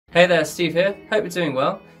Hey there, Steve here. Hope you're doing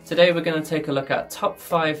well. Today we're going to take a look at top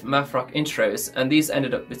 5 math rock intros, and these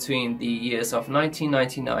ended up between the years of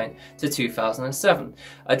 1999 to 2007.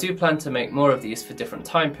 I do plan to make more of these for different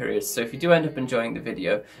time periods, so if you do end up enjoying the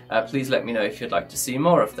video, please let me know if you'd like to see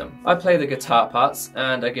more of them. I play the guitar parts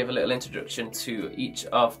and I give a little introduction to each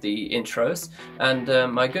of the intros,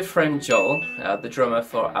 and my good friend Joel, the drummer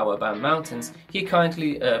for our band Mountains, he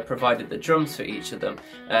kindly provided the drums for each of them,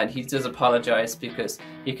 and he does apologise because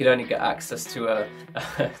he could only get access to a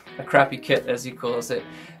crappy kit, as he calls it,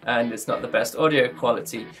 and it's not the best audio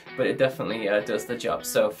quality, but it definitely does the job.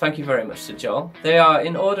 So thank you very much to Joel. They are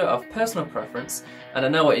in order of personal preference, and I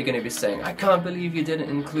know what you're going to be saying. I can't believe you didn't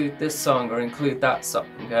include this song or include that song.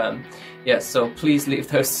 Yes, so please leave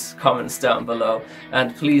those comments down below,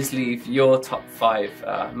 and please leave your top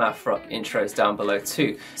 5 math rock intros down below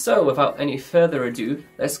too. So without any further ado,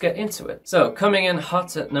 let's get into it. So coming in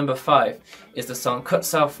hot at number 5 is the song Cut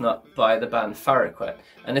South Knot by the band Faraquet,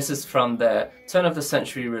 and this is from their turn of the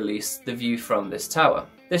century release, The View from This Tower.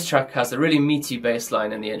 This track has a really meaty bass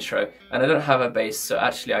line in the intro, and I don't have a bass, so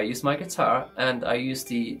actually I use my guitar and I use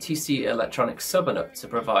the TC Electronic sub-up to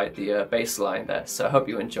provide the bass line there, so I hope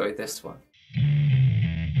you enjoy this one.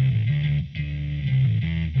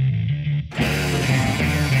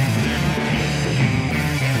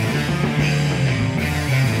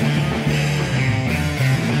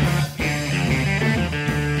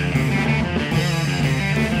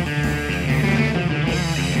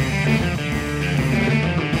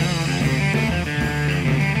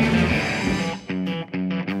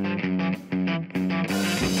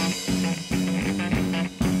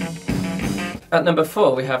 At number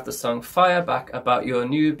 4 we have the song Fire Back About Your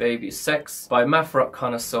New Baby's Sex by math rock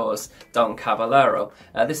connoisseurs Don Caballero.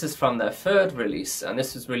 This is from their 3rd release, and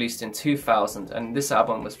this was released in 2000, and this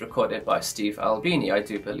album was recorded by Steve Albini, I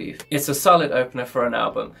do believe. It's a solid opener for an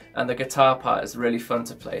album, and the guitar part is really fun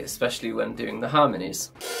to play, especially when doing the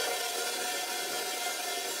harmonies.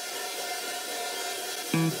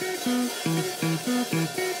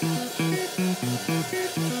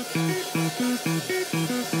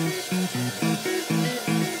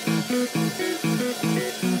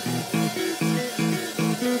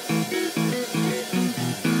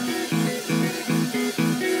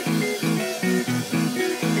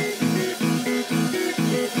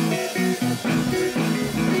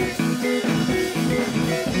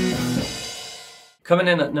 Coming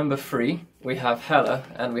in at number 3, we have Hella,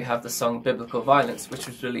 and we have the song Biblical Violence, which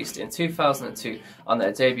was released in 2002 on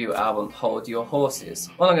their debut album Hold Your Horses.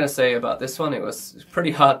 All I'm going to say about this one, it was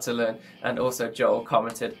pretty hard to learn, and also Joel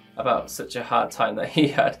commented about such a hard time that he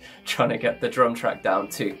had trying to get the drum track down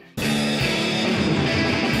too.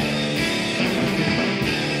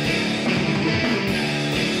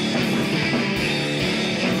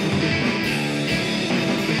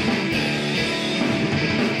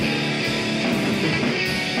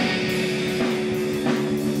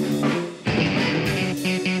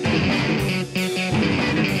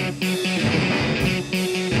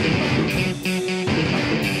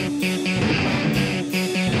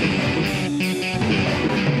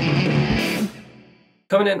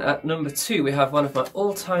 Coming in at number 2, we have one of my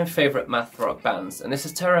all-time favourite math rock bands, and this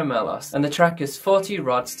is Tera Melos, and the track is 40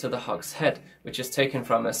 Rods to the Hog's Head, which is taken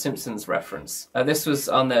from a Simpsons reference. This was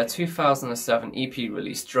on their 2007 EP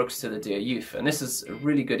release, Drugs to the Dear Youth, and this is a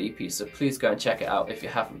really good EP, so please go and check it out if you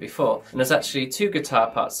haven't before. And there's actually 2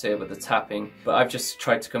 guitar parts here with the tapping, but I've just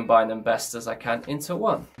tried to combine them best as I can into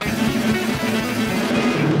one.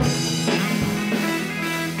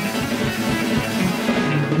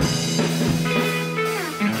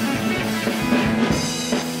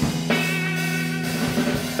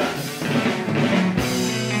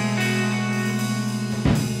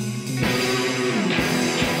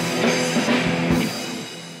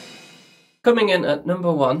 Coming in at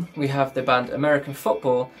number 1, we have the band American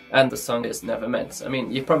Football, and the song is Never Meant. I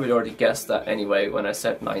mean, you probably already guessed that anyway when I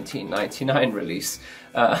said 1999 release.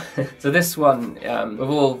 So this one,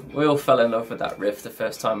 we all fell in love with that riff the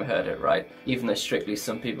first time we heard it, right? Even though strictly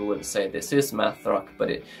some people wouldn't say this is math rock, but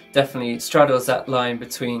it definitely straddles that line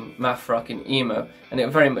between math rock and emo, and it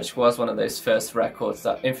very much was one of those first records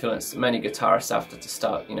that influenced many guitarists after to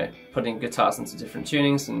start, you know, putting guitars into different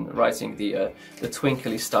tunings and writing the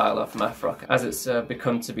twinkly style of math rock, as it's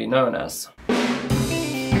become to be known as.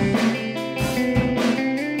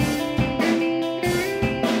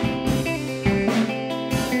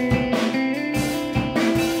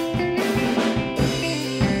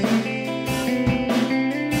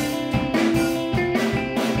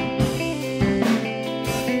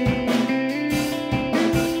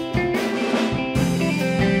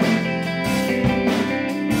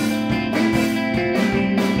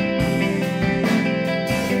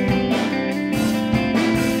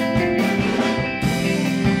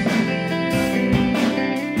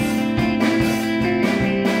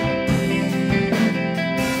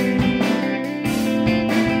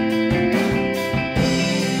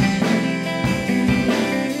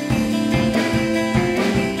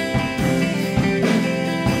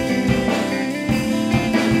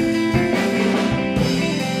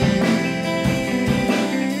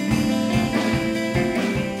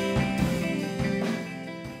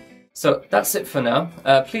 So that's it for now.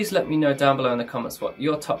 Please let me know down below in the comments what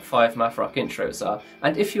your top 5 math rock intros are,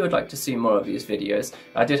 and if you would like to see more of these videos.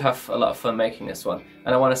 I did have a lot of fun making this one,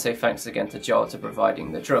 and I want to say thanks again to Joel for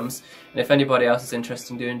providing the drums. And if anybody else is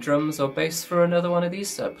interested in doing drums or bass for another one of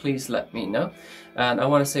these, please let me know. And I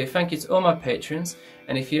want to say thank you to all my patrons,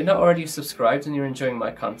 and if you're not already subscribed and you're enjoying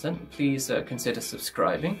my content, please consider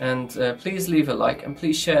subscribing, and please leave a like, and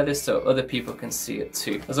please share this so other people can see it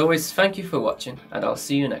too. As always, thank you for watching, and I'll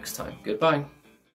see you next time. Goodbye.